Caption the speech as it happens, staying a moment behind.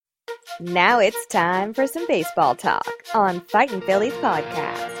Now it's time for some baseball talk on Fightin' Phillies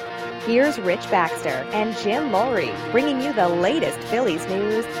podcast. Here's Rich Baxter and Jim Lowry bringing you the latest Phillies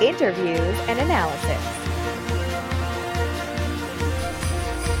news, interviews, and analysis.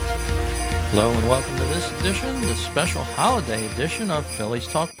 Hello and welcome to this edition, the special holiday edition of Phillies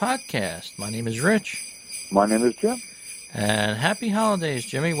Talk Podcast. My name is Rich. My name is Jim. And happy holidays,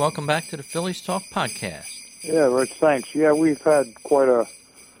 Jimmy. Welcome back to the Phillies Talk Podcast. Yeah, Rich, thanks. Yeah, we've had quite a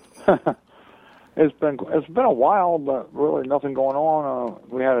it's been a while, but really nothing going on.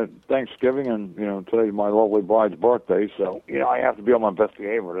 We had a Thanksgiving, and today's my lovely bride's birthday, so I have to be on my best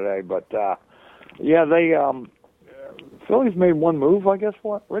behavior today. But they Phillies made one move, I guess.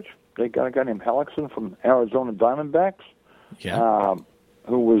 What, Rich? They got a guy named Hellickson from Arizona Diamondbacks,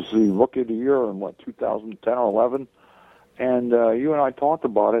 who was the Rookie of the Year in 2010 or 11. And you and I talked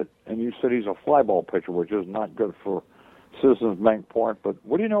about it, and you said he's a fly ball pitcher, which is not good for Citizens Bank Park. But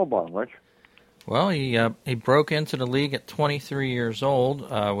what do you know about him, Rich? Well, he broke into the league at 23 years old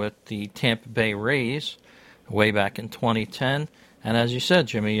with the Tampa Bay Rays way back in 2010. And as you said,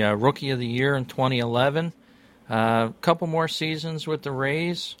 Jimmy, Rookie of the Year in 2011. A couple more seasons with the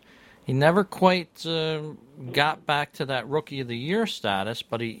Rays. He never quite got back to that Rookie of the Year status,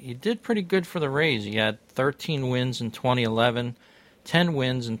 but he did pretty good for the Rays. He had 13 wins in 2011, 10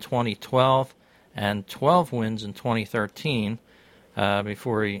 wins in 2012, and 12 wins in 2013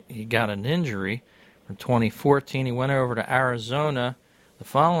 before he got an injury. In 2014, he went over to Arizona the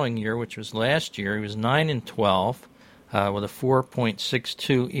following year, which was last year. He was 9-12 with a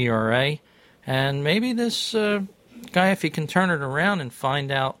 4.62 ERA. And maybe this guy, if he can turn it around and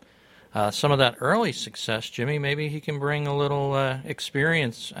find out some of that early success, Jimmy, maybe he can bring a little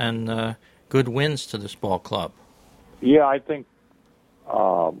experience and good wins to this ball club. Yeah, I think,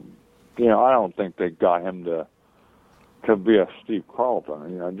 I don't think they got him to be a Steve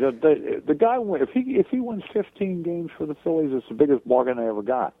Carlton. The guy, if he wins 15 games for the Phillies, it's the biggest bargain they ever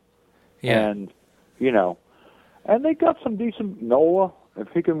got. Yeah. And, and they got some decent Nola. If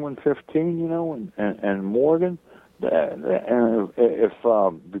he can win 15, and Morgan, and if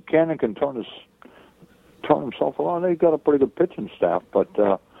Buchanan can turn himself around, they got a pretty good pitching staff. But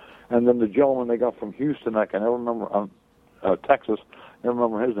and then the gentleman they got from Houston, I can never remember, Texas, I never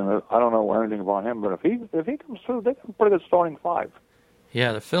remember his name. I don't know anything about him. But if he comes through, they got a pretty good starting five.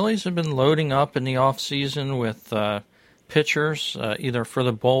 Yeah, the Phillies have been loading up in the offseason with pitchers, either for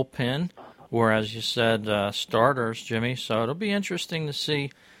the bullpen or, as you said, starters, Jimmy. So it'll be interesting to see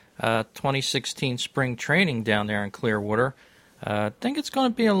 2016 spring training down there in Clearwater. I think it's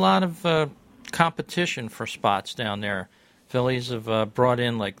going to be a lot of competition for spots down there. Phillies have brought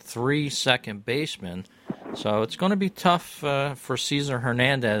in like 3 second basemen, so it's going to be tough for Cesar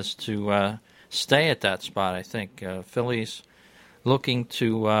Hernandez to stay at that spot, I think. Phillies looking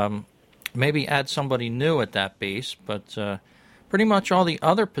to maybe add somebody new at that base, but pretty much all the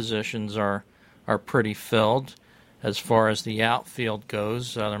other positions are pretty filled. As far as the outfield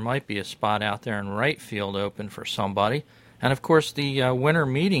goes, there might be a spot out there in right field open for somebody. And, of course, the winter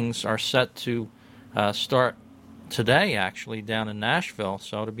meetings are set to start today, actually, down in Nashville.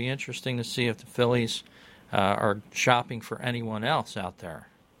 So it'll be interesting to see if the Phillies are shopping for anyone else out there.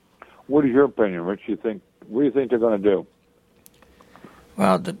 What is your opinion, Rich? What do you think they're going to do?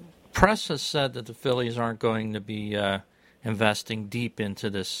 Well, the press has said that the Phillies aren't going to be investing deep into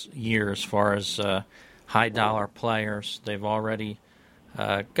this year as far as high-dollar players. They've already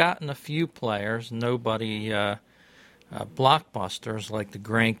gotten a few players, nobody blockbusters like the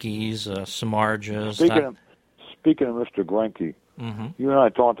Greinke's, Samardzijas. Speaking of Mr. Greinke, you and I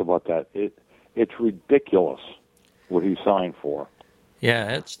talked about that. It's ridiculous what he signed for.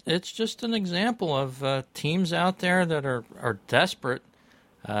 Yeah, it's just an example of teams out there that are desperate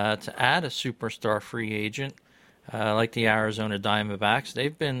to add a superstar free agent like the Arizona Diamondbacks.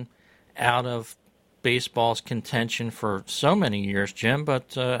 They've been out of baseball's contention for so many years, Jim,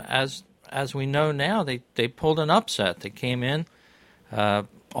 but as we know now, they pulled an upset. They came in,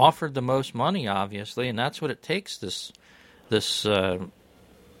 offered the most money, obviously, and that's what it takes this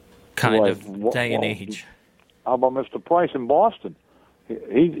kind of day and age. How about Mr. Price in Boston?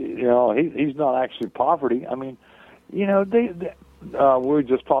 He's not actually poverty. I mean, we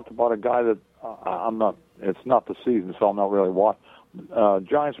just talked about a guy that I'm not. It's not the season, so I'm not really watching.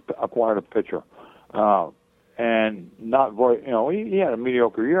 Giants acquired a pitcher. And not very, he had a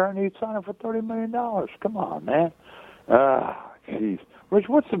mediocre year, and he signed him for $30 million. Come on, man. Jeez. Rich,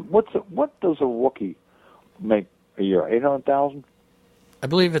 what does a rookie make a year? $800,000? I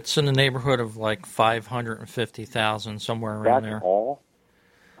believe it's in the neighborhood of like $550,000, somewhere around there. That's all?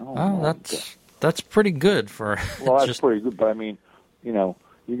 Oh, that's pretty good for. Well, that's pretty good, but I mean,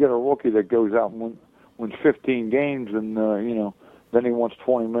 you get a rookie that goes out and wins 15 games, and then he wants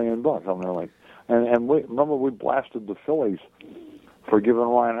 $20 million. I mean, like, and remember we blasted the Phillies for giving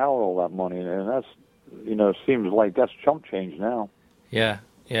Ryan Howard all that money, and that's seems like that's chump change now. Yeah,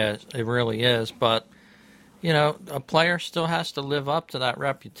 it really is. But a player still has to live up to that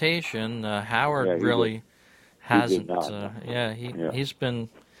reputation. Howard really hasn't. He's been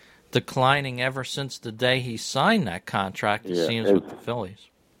declining ever since the day he signed that contract. It seems with the Phillies.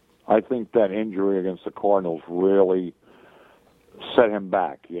 I think that injury against the Cardinals really set him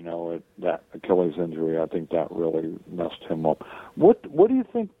back. That Achilles injury. I think that really messed him up. What do you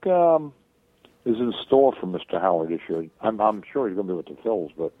think is in store for Mr. Howard this year? I'm sure he's going to be with the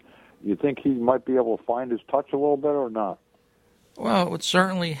Phils, but you think he might be able to find his touch a little better or not? Well, it would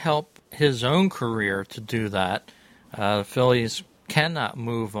certainly help his own career to do that. The Phillies cannot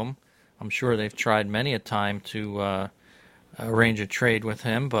move him. I'm sure they've tried many a time to arrange a trade with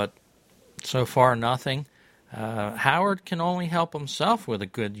him, but so far nothing. Howard can only help himself with a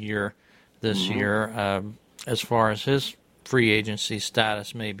good year this year, as far as his free agency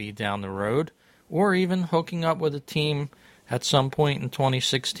status may be down the road, or even hooking up with a team at some point in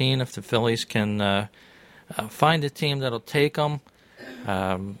 2016 if the Phillies can find a team that'll take him.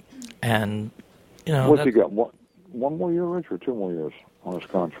 What's he got? One more year, Rich, or 2 more years on his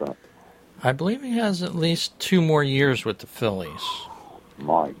contract? I believe he has at least 2 more years with the Phillies.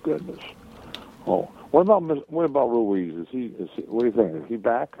 My goodness. Oh, what about Ruiz? Is he? What do you think? Is he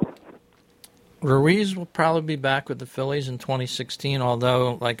back? Ruiz will probably be back with the Phillies in 2016.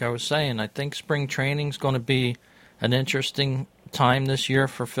 Although, like I was saying, I think spring training is going to be an interesting time this year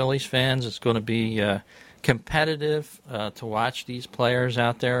for Phillies fans. It's going to be competitive to watch these players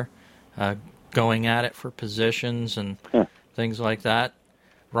out there going at it for positions and things like that.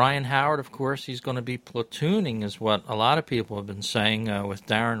 Ryan Howard, of course, he's going to be platooning, is what a lot of people have been saying, with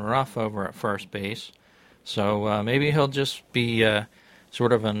Darren Ruff over at first base. So maybe he'll just be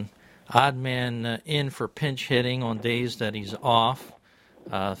sort of an odd man in for pinch hitting on days that he's off,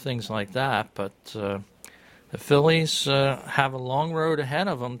 things like that. But the Phillies have a long road ahead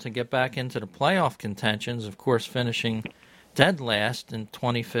of them to get back into the playoff contentions, of course, finishing dead last in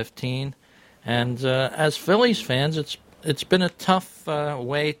 2015. And as Phillies fans, it's been a tough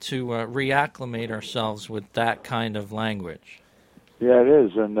way to reacclimate ourselves with that kind of language. Yeah, it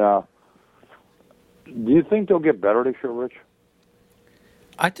is. And do you think they'll get better this year, Rich?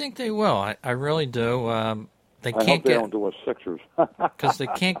 I think they will. I really do. I hope they don't do us Sixers. Because they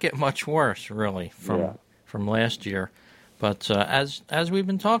can't get much worse, really, from last year. But as we've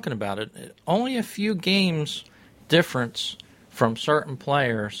been talking about it, only a few games difference from certain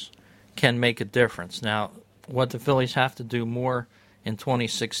players can make a difference. Now, what the Phillies have to do more in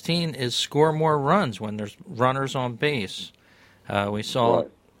 2016 is score more runs when there's runners on base. We saw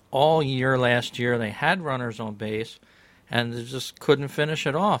all year last year they had runners on base, and they just couldn't finish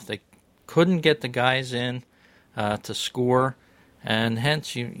it off. They couldn't get the guys in to score, and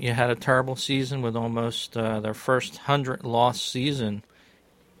hence you had a terrible season with almost their first 100-loss season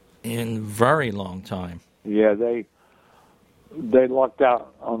in a very long time. Yeah, they lucked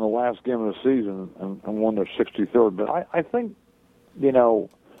out on the last game of the season and won their 63rd. But I think, the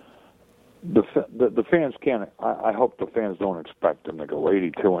fans can't. I hope the fans don't expect them to go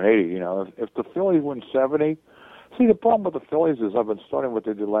 82-80. If the Phillies win 70, see, the problem with the Phillies is I've been studying what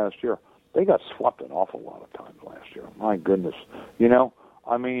they did last year. They got swept an awful lot of times last year. My goodness,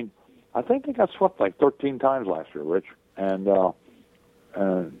 I mean, I think they got swept like 13 times last year, Rich, and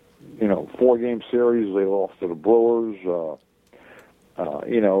 4-game series they lost to the Brewers.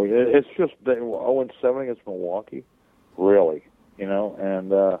 It's just they were 0-7 against Milwaukee, really,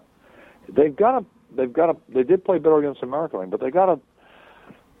 and they did play better against American League, but they got to.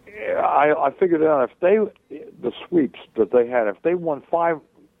 I figured out the sweeps that they had, if they won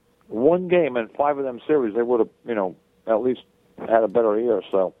one game in 5 of them series, they would have, at least had a better year.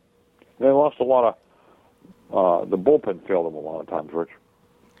 So they lost a lot of. The bullpen failed them a lot of times, Rich.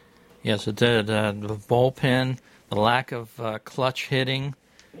 Yes, it did. The bullpen, the lack of clutch hitting.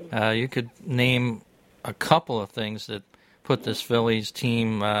 You could name a couple of things that put this Phillies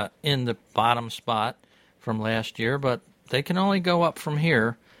team in the bottom spot from last year, but they can only go up from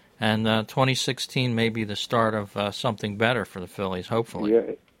here, and 2016 may be the start of something better for the Phillies, hopefully.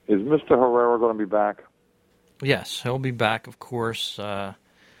 Yeah. Is Mr. Herrera going to be back? Yes, he'll be back, of course, but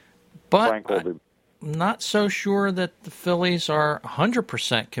I'm not so sure that the Phillies are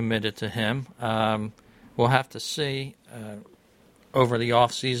 100% committed to him. We'll have to see over the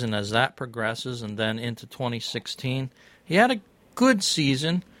offseason as that progresses and then into 2016. He had a good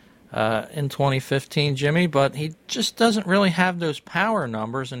season, in 2015, Jimmy, but he just doesn't really have those power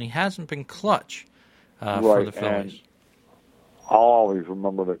numbers, and he hasn't been clutch for the Phillies. And I'll always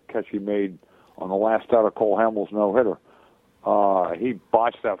remember the catch he made on the last out of Cole Hamels no-hitter. He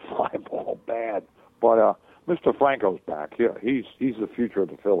botched that fly ball bad, but Mr. Franco's back. He's the future of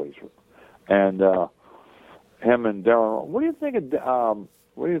the Phillies, and him and Darren. What do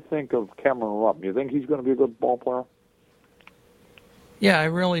you think of Cameron Rupp? Do you think he's going to be a good ball player? Yeah, I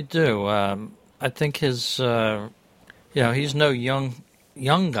really do. I think his, he's no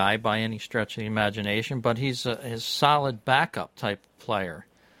young guy by any stretch of the imagination, but he's his solid backup type player.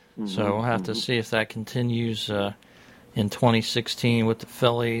 Mm-hmm, so we'll have to see if that continues in 2016 with the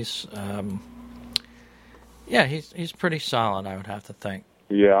Phillies. He's pretty solid, I would have to think.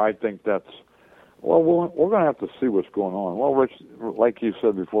 Yeah, I think that's. Well, we're going to have to see what's going on. Well, Rich, like you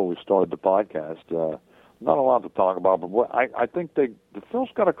said before we started the podcast, not a lot to talk about, but I think the Phil's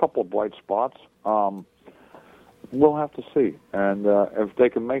got a couple of bright spots. We'll have to see, and if they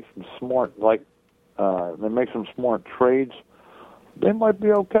can make some smart, they make some smart trades, they might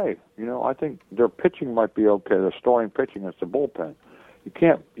be okay. I think their pitching might be okay. Their starting pitching is the bullpen. You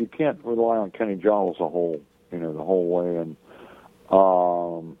can't rely on Kenny Giles the whole way, and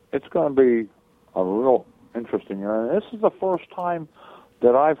it's going to be a real interesting year. And this is the first time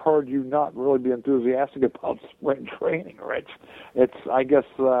that I've heard you not really be enthusiastic about spring training, Rich. I guess,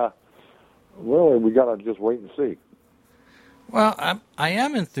 really, we got to just wait and see. Well, I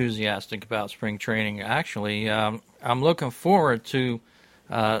am enthusiastic about spring training, actually. I'm looking forward to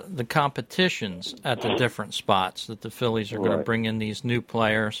the competitions at the different spots that the Phillies are going to bring in these new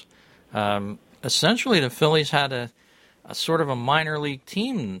players. Essentially, the Phillies had a sort of a minor league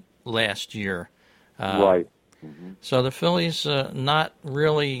team last year. Right. Mm-hmm. So the Phillies not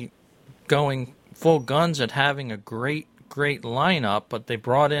really going full guns at having a great lineup, but they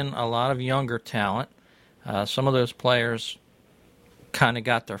brought in a lot of younger talent. Some of those players kind of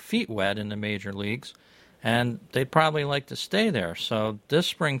got their feet wet in the major leagues, and they'd probably like to stay there. So this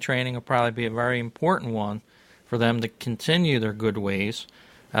spring training will probably be a very important one for them to continue their good ways.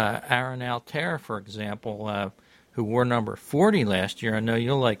 Aaron Altair, for example, who wore number 40 last year, I know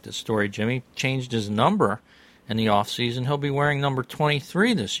you'll like this story, Jimmy, changed his number in the offseason. He'll be wearing number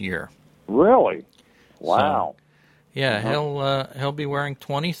 23 this year. Really? Wow. So, yeah, he'll be wearing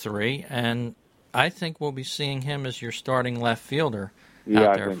 23, and I think we'll be seeing him as your starting left fielder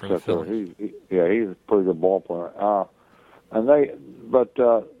out there for the Phillies. He's a pretty good ball player.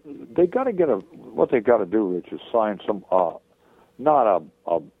 They got to get what they got to do, Rich, is sign some not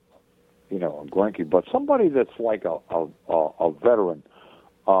a Greinke, but somebody that's like a veteran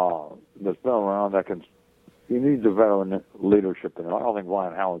that's been around that can. You need the veteran leadership in it. I don't think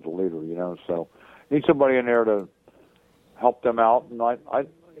Ryan Howard's a leader, so you need somebody in there to help them out. And I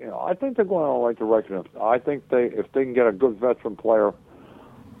think they're going in the right direction. I think if they can get a good veteran player,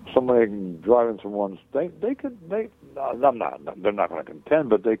 somebody can drive in some runs. They're not going to contend,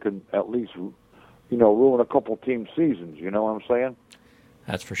 but they could at least ruin a couple team seasons. You know what I'm saying?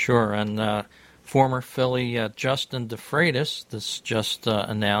 That's for sure. And former Philly Justin DeFreitas, this just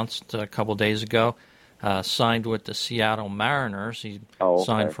announced a couple days ago, signed with the Seattle Mariners. He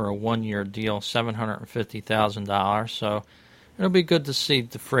signed for a one-year deal, $750,000. So it'll be good to see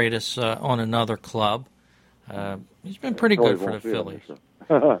DeFreitas on another club. He's been pretty good for the Phillies.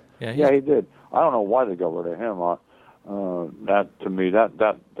 He did. I don't know why they got rid of him. That to me, that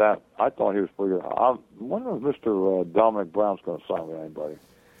I thought he was pretty good. I wonder if Mr. Dominic Brown's going to sign with anybody.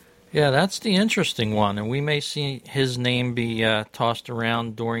 Yeah, that's the interesting one, and we may see his name be tossed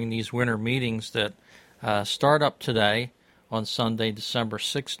around during these winter meetings that start up today on Sunday, December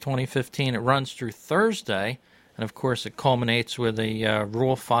 6, 2015. It runs through Thursday, and of course it culminates with a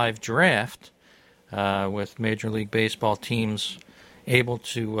Rule 5 draft with Major League Baseball teams able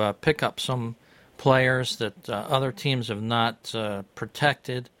to pick up some players that other teams have not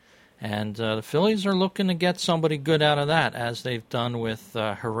protected. And the Phillies are looking to get somebody good out of that, as they've done with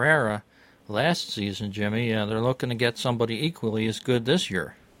Herrera last season, Jimmy. They're looking to get somebody equally as good this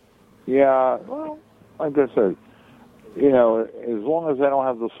year. Yeah, well, like I said, as long as they don't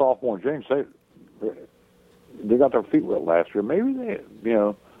have the sophomore jinx, they got their feet wet last year. Maybe they,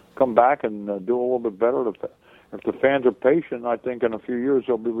 come back and do a little bit better. If the fans are patient, I think in a few years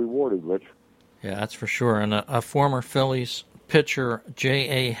they'll be rewarded, Rich. Yeah, that's for sure. And a former Phillies pitcher,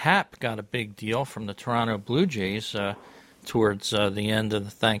 J.A. Happ, got a big deal from the Toronto Blue Jays towards the end of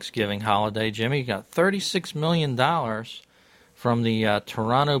the Thanksgiving holiday. Jimmy got $36 million from the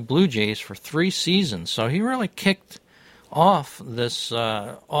Toronto Blue Jays for 3 seasons. So he really kicked off this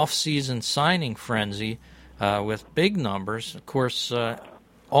off-season signing frenzy with big numbers. Of course,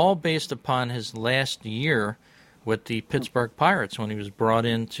 all based upon his last year with the Pittsburgh Pirates when he was brought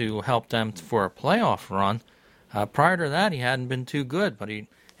in to help them for a playoff run. Prior to that, he hadn't been too good, but he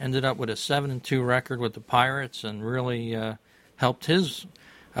ended up with a 7-2 record with the Pirates and really helped his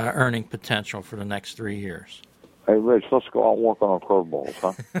earning potential for the next 3 years. Hey, Rich, let's go out and work on our curveballs,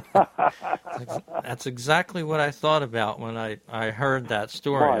 huh? That's exactly what I thought about when I heard that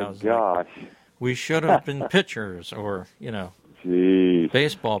story. My I was gosh. like, we should have been pitchers or, Jeez.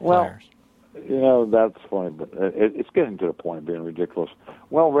 baseball players. Well, that's funny, but it's getting to the point of being ridiculous.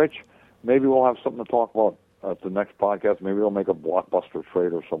 Well, Rich, maybe we'll have something to talk about at the next podcast. Maybe we'll make a blockbuster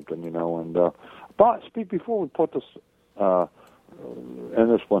trade or something, And but before we put this in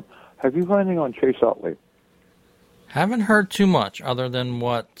this one, have you heard anything on Chase Utley? Haven't heard too much other than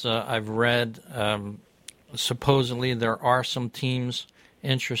what I've read. Supposedly there are some teams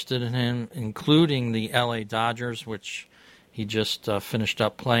interested in him, including the LA Dodgers, which he just finished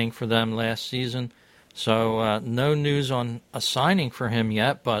up playing for them last season. So no news on a signing for him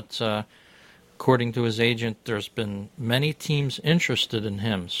yet, but according to his agent, there's been many teams interested in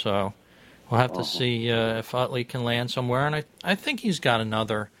him. So we'll have to see if Utley can land somewhere. And I think he's got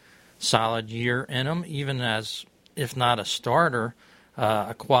another solid year in him, even as, if not a starter,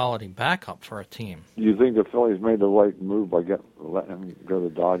 a quality backup for a team. Do you think the Phillies made the right move by letting him go to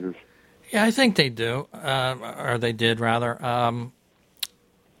the Dodgers? Yeah, I think they do, or they did rather.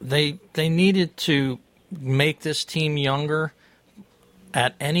 They needed to make this team younger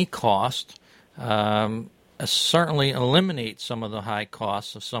at any cost. Certainly eliminate some of the high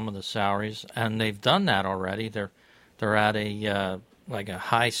costs of some of the salaries, and they've done that already. They're at a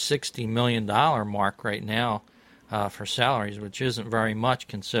high $60 million mark right now for salaries, which isn't very much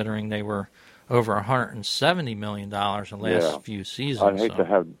considering they were over $170 million the last few seasons.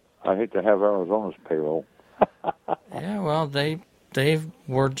 I hate to have Arizona's payroll. Yeah, well, they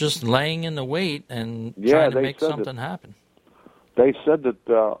were just laying in the wait and trying to make something happen. They said that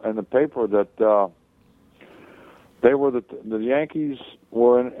in the paper that they were the Yankees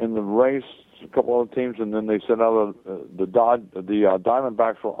were in the race, a couple other teams, and then they said the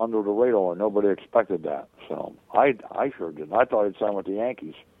Diamondbacks were under the radar. Nobody expected that. So I sure did. I thought he'd sign with the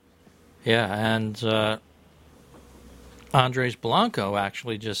Yankees. Yeah, and Andres Blanco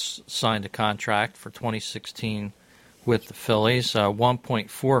actually just signed a contract for 2016 with the Phillies,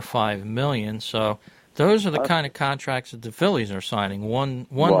 $1.45 million. So those are the kind of contracts that the Phillies are signing,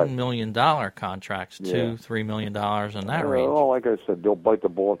 $1 million contracts, $2-3 million in that range. Well, like I said, they'll bite the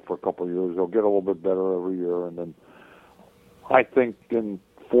bullet for a couple of years. They'll get a little bit better every year, and then I think in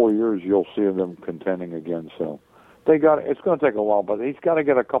 4 years you'll see them contending again. So it's going to take a while, but he's got to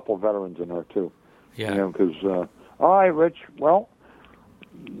get a couple of veterans in there too. Yeah. Because all right, Rich. Well,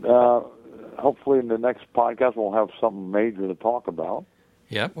 hopefully in the next podcast we'll have something major to talk about.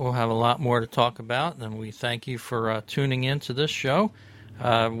 Yep, we'll have a lot more to talk about, and we thank you for tuning in to this show.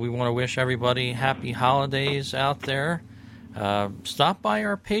 We want to wish everybody happy holidays out there. Stop by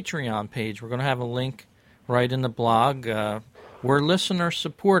our Patreon page. We're going to have a link right in the blog. We're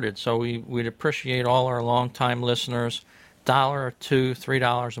listener-supported, so we'd appreciate all our longtime listeners. $1 or $2,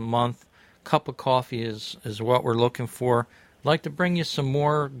 $3 a month. Cup of coffee is what we're looking for. I'd like to bring you some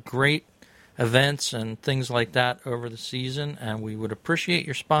more great events and things like that over the season, and we would appreciate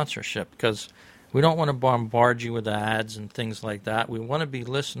your sponsorship because we don't want to bombard you with ads and things like that. We want to be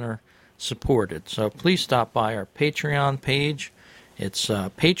listener supported. So please stop by our Patreon page. It's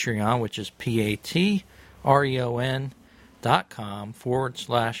Patreon, which is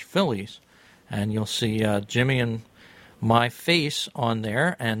patreon.com/Phillies, and you'll see Jimmy and my face on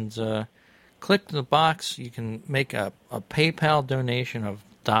there, and click the box. You can make a PayPal donation of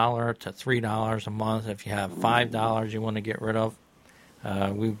 $1 to $3 a month. If you have $5 you want to get rid of,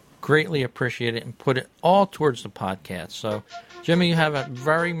 we greatly appreciate it and put it all towards the podcast. So, Jimmy, you have a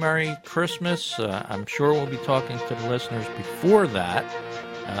very Merry Christmas. I'm sure we'll be talking to the listeners before that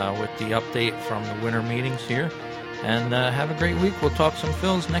with the update from the winter meetings here. And have a great week. We'll talk some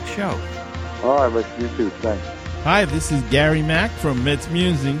Phils next show. All right, Rich. You too. Thanks. Hi, this is Gary Mack from Mets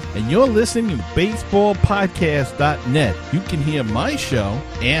Musings, and you're listening to BaseballPodcast.net. You can hear my show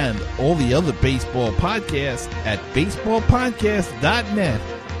and all the other baseball podcasts at BaseballPodcast.net,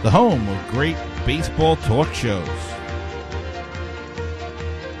 the home of great baseball talk shows.